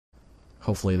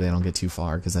Hopefully they don't get too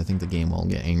far, because I think the game will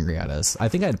get angry at us. I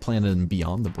think I had planned it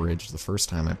beyond the bridge the first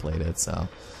time I played it, so...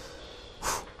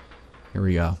 Whew. Here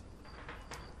we go.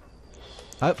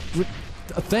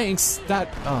 Thanks!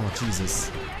 That... Oh,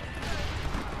 Jesus.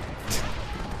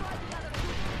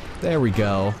 There we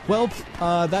go. Well,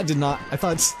 that did not... I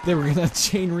thought they were gonna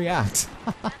chain react.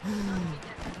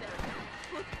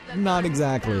 Not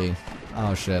exactly.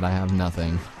 Oh shit, I have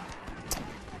nothing.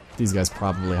 These guys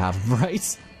probably have them,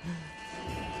 right?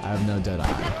 I have no dead eye.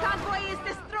 The convoy is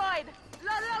destroyed.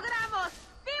 Lo logramos.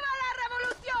 Viva la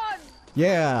revolución!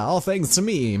 Yeah, all thanks to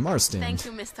me, Marston. Thank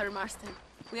you, Mr. Marston.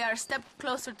 We are a step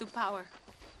closer to power.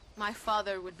 My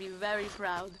father would be very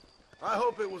proud. I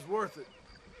hope it was worth it.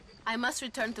 I must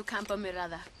return to Campo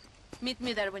Mirada. Meet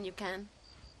me there when you can.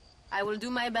 I will do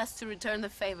my best to return the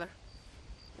favor.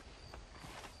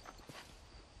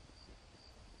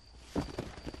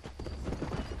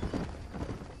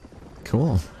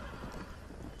 Cool.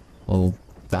 Well,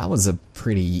 that was a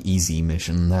pretty easy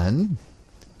mission then.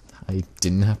 I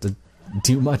didn't have to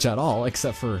do much at all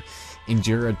except for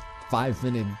endure a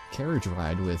 5-minute carriage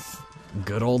ride with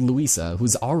good old Luisa,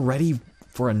 who's already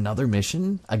for another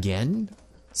mission again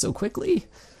so quickly.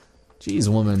 Jeez,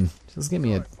 woman, just give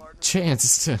me a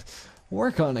chance to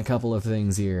work on a couple of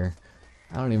things here.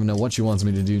 I don't even know what she wants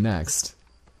me to do next.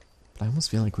 But I almost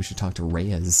feel like we should talk to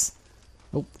Reyes.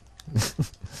 Oh.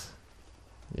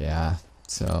 Yeah,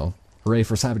 so hooray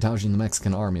for sabotaging the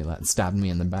Mexican army that stabbed me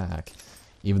in the back.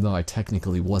 Even though I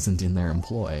technically wasn't in their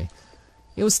employ,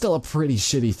 it was still a pretty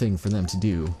shitty thing for them to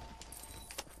do.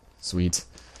 Sweet.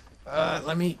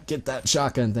 Let me get that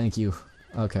shotgun, thank you.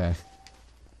 Okay.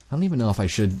 I don't even know if I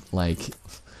should, like,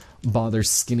 bother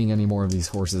skinning any more of these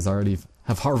horses. I already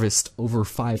have harvested over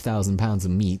 5,000 pounds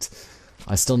of meat.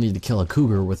 I still need to kill a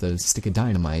cougar with a stick of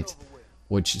dynamite,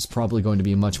 which is probably going to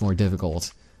be much more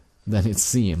difficult than it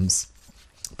seems.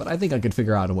 But I think I could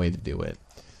figure out a way to do it.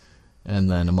 And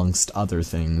then, amongst other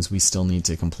things, we still need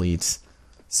to complete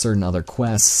certain other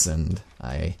quests, and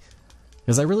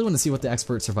because I really want to see what the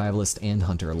expert survivalist and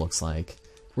hunter looks like.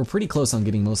 We're pretty close on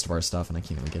getting most of our stuff, and I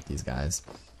can't even get these guys.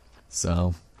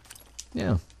 So,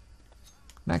 yeah.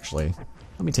 Actually,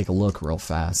 let me take a look real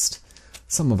fast.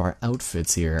 Some of our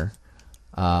outfits here.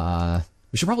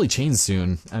 We should probably change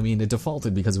soon. I mean, it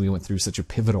defaulted because we went through such a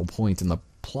pivotal point in the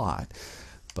plot.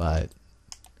 But,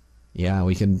 yeah,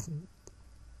 we could...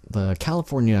 The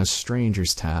California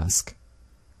Strangers task.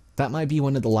 That might be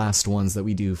one of the last ones that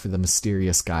we do for the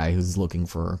mysterious guy who's looking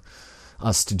for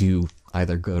us to do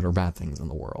either good or bad things in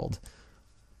the world.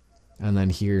 And then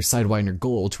here, Sidewinder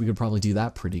Gulch, we could probably do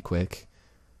that pretty quick.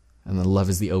 And then Love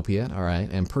is the Opiate, alright,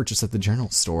 and Purchase at the General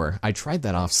Store. I tried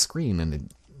that off screen and it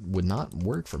would not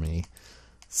work for me.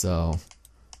 So,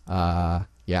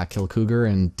 yeah, Kill Cougar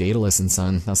and Daedalus and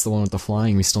Son. That's the one with the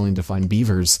flying. We still need to find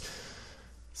beavers.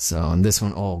 So, and this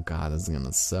one, oh god, this is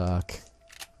gonna suck.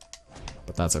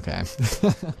 But that's okay.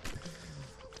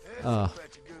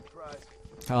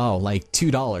 Oh, like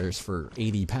 $2 for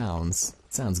 80 pounds.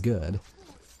 Sounds good.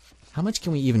 How much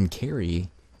can we even carry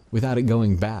without it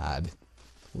going bad?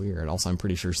 Weird. Also, I'm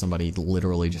pretty sure somebody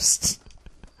literally just...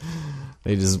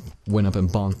 they just went up and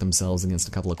bonked themselves against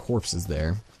a couple of corpses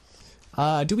there.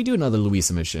 Do we do another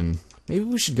Luisa mission? Maybe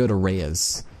we should go to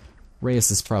Reyes.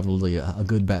 Reyes is probably a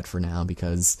good bet for now,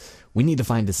 because we need to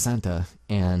find DeSanta,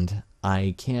 and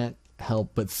I can't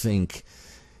help but think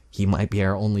he might be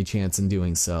our only chance in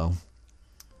doing so.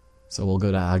 So we'll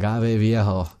go to Agave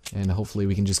Viejo, and hopefully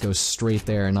we can just go straight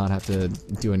there and not have to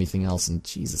do anything else. And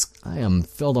Jesus, I am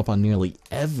filled up on nearly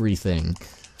everything.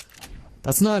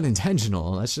 That's not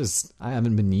intentional, that's just, I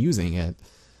haven't been using it.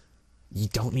 You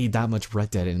don't need that much Red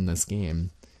Dead in this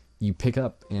game. You pick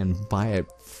up and buy it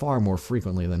far more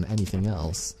frequently than anything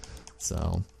else.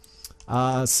 So,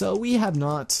 so we have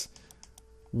not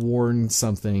worn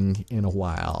something in a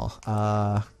while.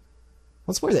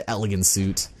 Let's wear the elegant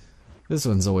suit. This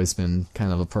one's always been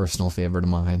kind of a personal favorite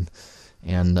of mine.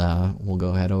 And we'll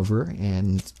go head over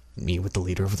and meet with the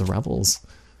leader of the rebels.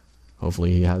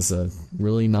 Hopefully he has a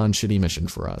really non-shitty mission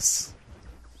for us.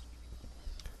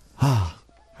 Ah,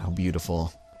 how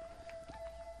beautiful.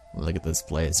 Look at this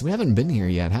place. We haven't been here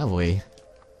yet, have we?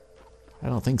 I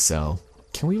don't think so.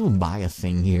 Can we even buy a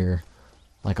thing here?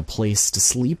 Like a place to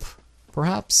sleep,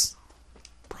 perhaps?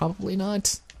 Probably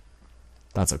not.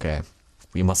 That's okay.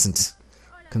 We mustn't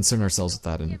concern ourselves with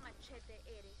that. And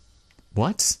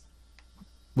what?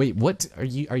 Wait, what? Are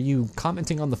you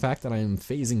commenting on the fact that I am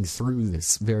phasing through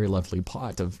this very lovely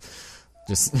pot of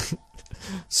just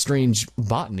strange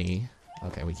botany?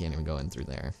 Okay, we can't even go in through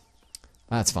there.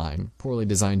 That's fine. Poorly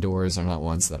designed doors are not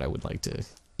ones that I would like to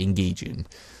engage in.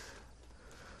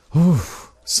 Whew.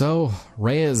 So,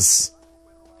 Reyes,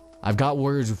 I've got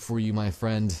words for you, my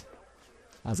friend.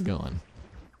 How's it going?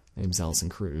 Name's Ellison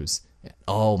Cruz.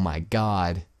 Oh my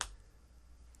god.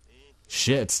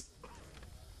 Shit.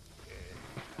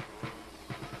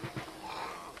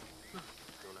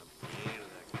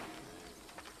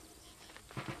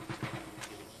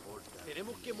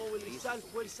 Tenemos que movilizar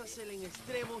fuerzas en el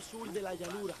extremo sur de la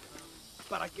llanura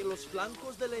para que los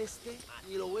flancos del este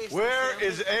y el oeste. Where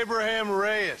is Abraham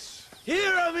Reyes?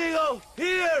 Here, amigo!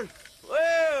 Here!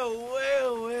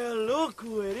 Well, look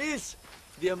who it is.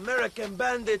 The American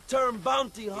bandit turned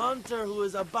bounty hunter who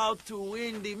is about to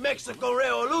win the Mexican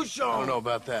Revolution. I don't know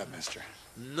about that, mister.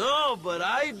 No, but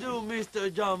I do,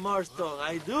 Mr. John Marston,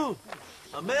 I do.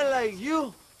 A man like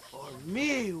you, or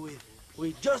me,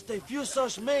 with just a few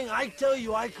such men, I tell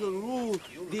you I could rule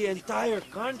the entire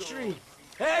country.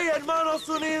 Hey, hermanos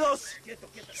unidos!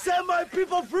 Set my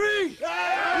people free!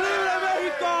 ¡Libre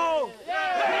México!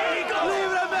 ¡México!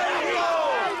 ¡Libre México!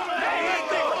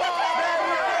 ¡México!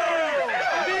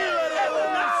 ¡Viva la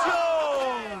revolución!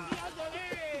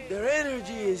 Their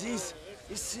energy is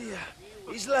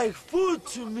like food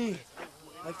to me.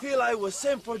 I feel I was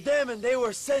sent for them and they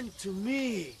were sent to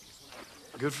me.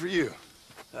 Good for you.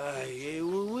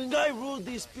 When I rule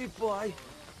these people, I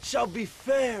shall be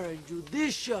fair and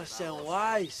judicious and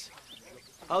wise.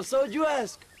 How so, you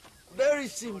ask? Very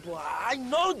simple. I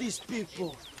know these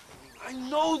people. I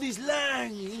know this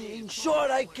land. In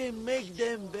short, I can make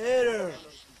them better.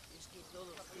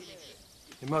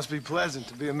 It must be pleasant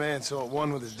to be a man so at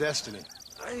one with his destiny.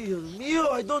 Ay, Dios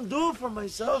mío, I don't do it for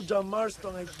myself, John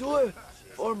Marston. I do it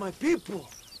for my people.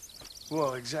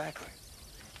 Well, exactly.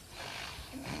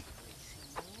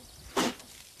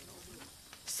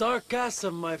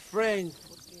 Sarcasm, my friend,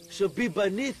 should be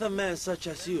beneath a man such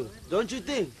as you, don't you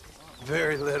think?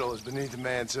 Very little is beneath a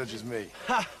man such as me.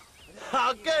 Ha!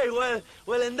 Okay,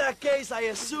 well, in that case, I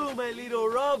assume a little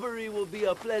robbery will be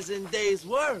a pleasant day's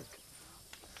work.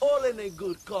 All in a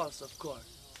good cause, of course.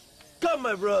 Come,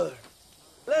 my brother.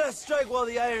 Let us strike while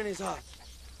the iron is hot.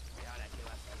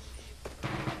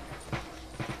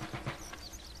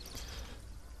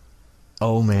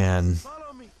 Oh man.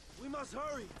 Follow me. We must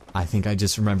hurry. I think I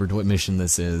just remembered what mission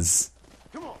this is.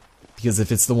 Come on. Because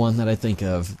if it's the one that I think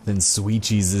of, then sweet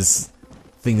Jesus,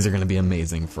 things are going to be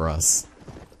amazing for us.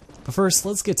 But first,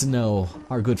 let's get to know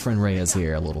our good friend Reyes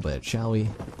here a little bit, shall we?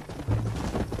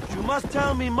 You must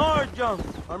tell me more, John.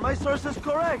 Are my sources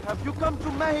correct? Have you come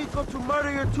to Mexico to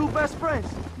murder your two best friends?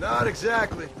 Not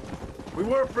exactly. We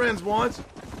were friends once.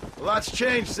 A lot's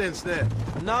changed since then.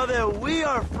 Now that we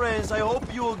are friends, I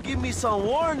hope you will give me some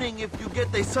warning if you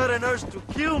get a sudden urge to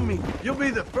kill me. You'll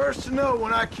be the first to know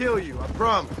when I kill you, I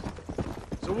promise.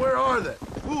 So where are they?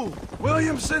 Who?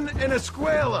 Williamson and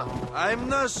Escuela. I'm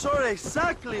not sure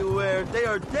exactly where. They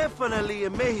are definitely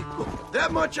in Mexico.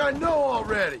 That much I know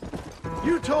already.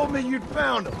 You told me you'd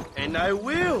found them. And I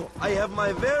will. I have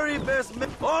my very best men.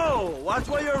 Oh, watch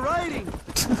what you're writing.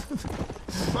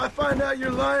 If I find out you're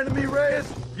lying to me,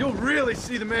 Reyes, you'll really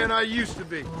see the man I used to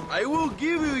be. I will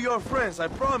give you your friends, I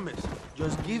promise.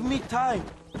 Just give me time.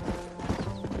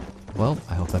 Well,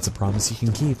 I hope that's a promise you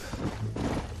can keep.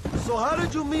 So how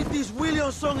did you meet these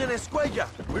Williamson and Escuella?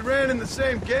 We ran in the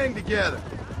same gang together,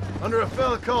 under a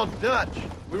fella called Dutch.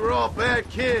 We were all bad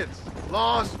kids,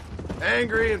 lost,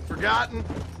 angry, and forgotten.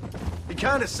 He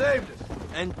kind of saved us.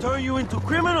 And turned you into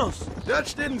criminals?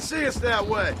 Dutch didn't see us that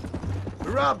way. We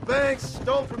robbed banks,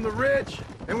 stole from the rich,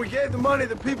 and we gave the money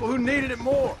to people who needed it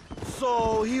more.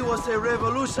 So he was a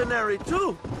revolutionary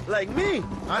too, like me?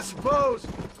 I suppose.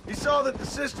 He saw that the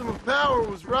system of power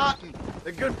was rotten,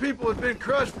 that good people had been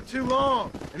crushed for too long,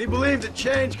 and he believed that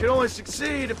change could only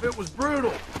succeed if it was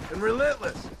brutal and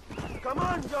relentless. Come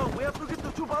on, John, we have to get to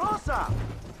Chuparosa.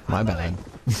 My bad.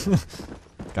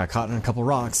 Got caught in a couple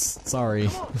rocks. Sorry.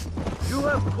 You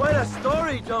have quite a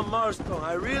story, John Marston.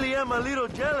 I really am a little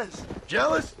jealous.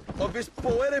 Jealous? Of his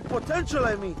poetic potential,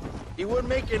 I mean. It would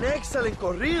make an excellent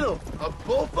corrido. A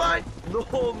bullfight?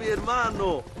 No, mi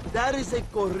hermano. That is a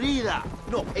corrida.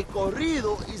 No, a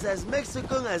corrido is as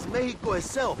Mexican as Mexico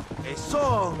itself. A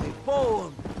song, a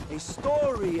poem, a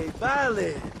story, a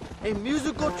ballad. A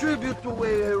musical tribute to a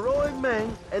heroic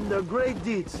man and their great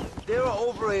deeds. There are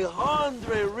over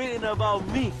 100 written about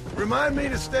me. Remind me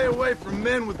to stay away from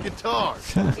men with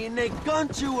guitars. In a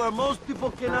country where most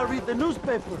people cannot read the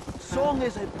newspaper, song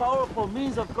is a powerful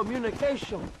means of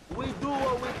communication. We do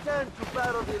what we can to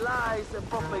battle the lies and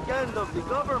propaganda of the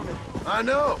government. I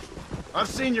know. I've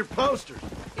seen your posters.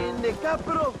 In the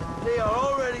capital, they are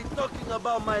already talking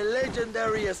about my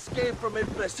legendary escape from El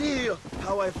Presidio,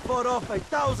 how I fought off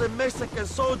 1,000 Mexican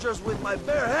soldiers with my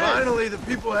bare hands. Finally, the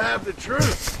people have the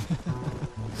truth.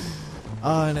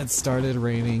 Oh, and it started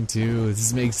raining too.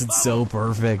 This makes it so I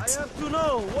perfect. have to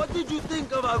know, what did you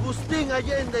think of Agustin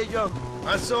Allende, young?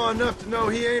 I saw enough to know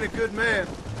he ain't a good man.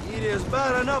 It is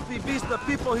bad enough he beats the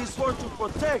people he swore to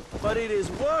protect, but it is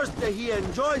worse that he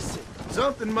enjoys it.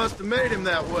 Something must have made him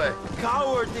that way.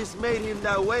 Cowardice made him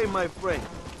that way, my friend.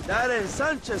 That and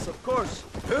Sanchez, of course.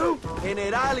 Who?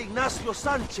 General Ignacio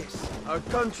Sanchez, our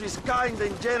country's kind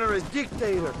and generous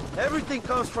dictator. Everything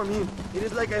comes from him. It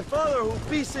is like a father who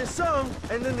beats his son,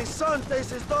 and then his son takes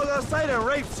his dog outside and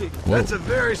rapes it. Whoa. That's a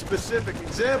very specific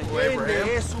example, Allende Abraham.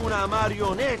 es una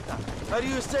marioneta. How do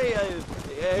you say,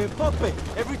 a puppet?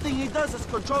 Everything he does is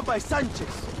controlled by Sanchez.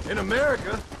 In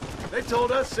America, they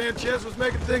told us Sanchez was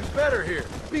making things better here.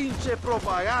 Pinche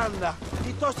propaganda.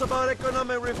 He talks about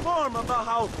economic reform, about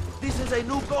how this is a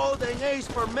new golden age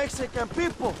for Mexican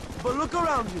people. But look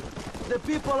around you. The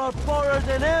people are poorer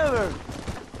than ever.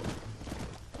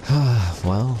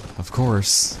 Well, of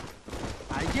course.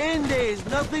 Allende is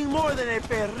nothing more than a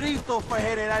perrito for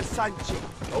General Sanchez.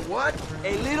 A what?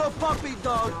 A little puppy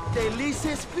dog that licks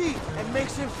his feet and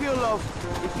makes him feel loved.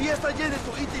 If he asked Allende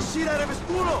to eat the shit out of his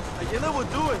culo, Allende would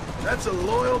do it. That's a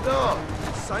loyal dog.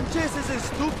 Sanchez isn't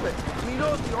stupid. He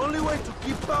knows the only way to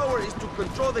keep power is to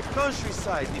control the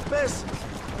countryside, the peasants.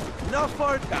 Not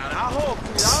far, carajo,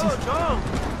 cuidado, John.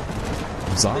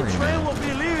 I'm sorry, The train man. will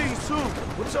be leaving soon.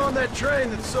 What's on that train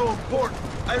that's so important?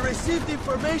 I received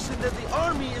information that the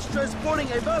army is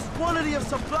transporting a vast quantity of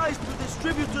supplies to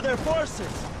distribute to their forces.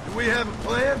 Do we have a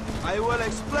plan? I will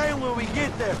explain when we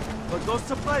get there, but those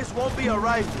supplies won't be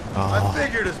arriving. I Oh,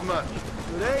 figured as much.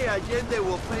 Today, Allende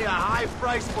will pay a high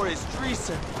price for his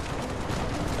treason.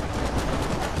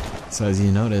 so as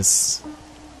you notice,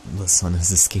 the sun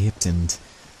has escaped and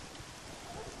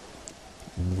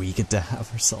we get to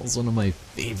have ourselves one of my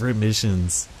favorite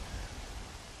missions.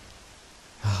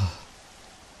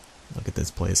 Look at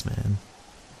this place, man.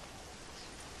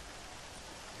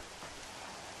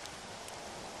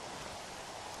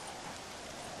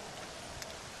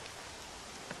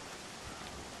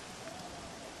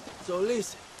 So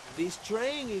listen, this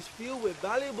train is filled with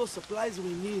valuable supplies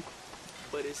we need,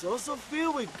 but it's also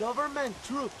filled with government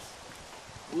troops.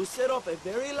 We'll set up a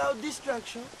very loud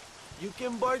distraction. You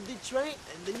can board the train,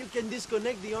 and then you can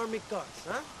disconnect the army cars,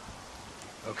 huh?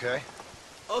 Okay.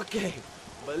 Okay,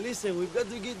 but listen, we've got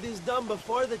to get this done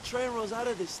before the train rolls out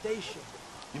of the station.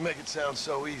 You make it sound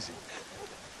so easy.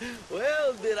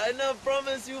 Well, did I not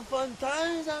promise you fun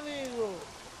times, amigo?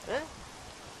 Huh?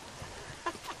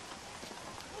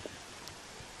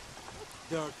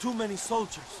 There are too many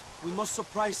soldiers. We must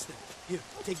surprise them. Here,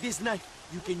 take this knife.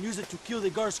 You can use it to kill the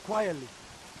guards quietly.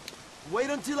 Wait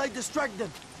until I distract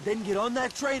them. Then get on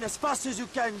that train as fast as you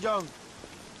can, John.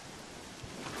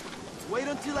 Wait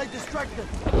until I distract them.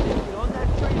 Then get on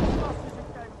that train as fast as you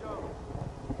can,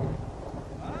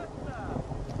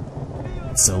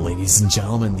 John. So, ladies and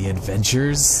gentlemen, the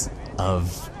adventures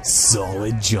of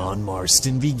Solid John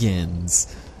Marston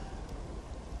begins.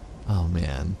 Oh,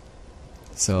 man.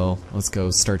 So, let's go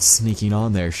start sneaking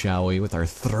on there, shall we, with our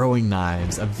throwing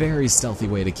knives. A very stealthy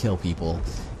way to kill people,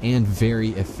 and very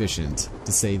efficient,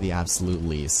 to say the absolute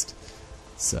least.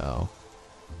 So,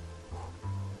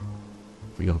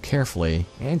 if we go carefully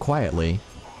and quietly,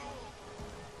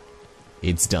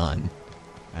 it's done.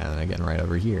 And then again, right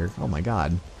over here. Oh my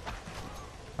god.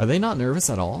 Are they not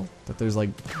nervous at all that there's like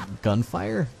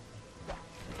gunfire?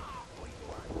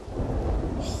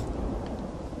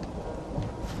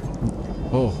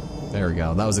 Oh, there we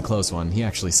go. That was a close one. He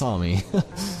actually saw me.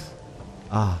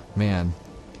 Ah, man.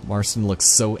 Marston looks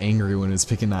so angry when he's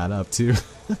picking that up, too.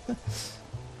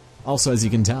 Also, as you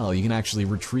can tell, you can actually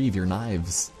retrieve your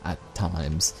knives at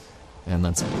times. And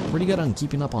that's pretty good on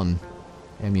keeping up on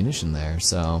ammunition there,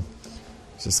 so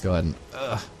let's just go ahead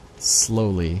and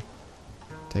slowly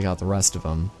take out the rest of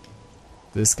them.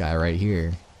 This guy right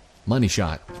here. Money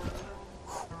shot.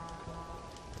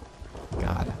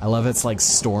 God, I love it's like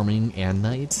storming and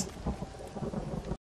night.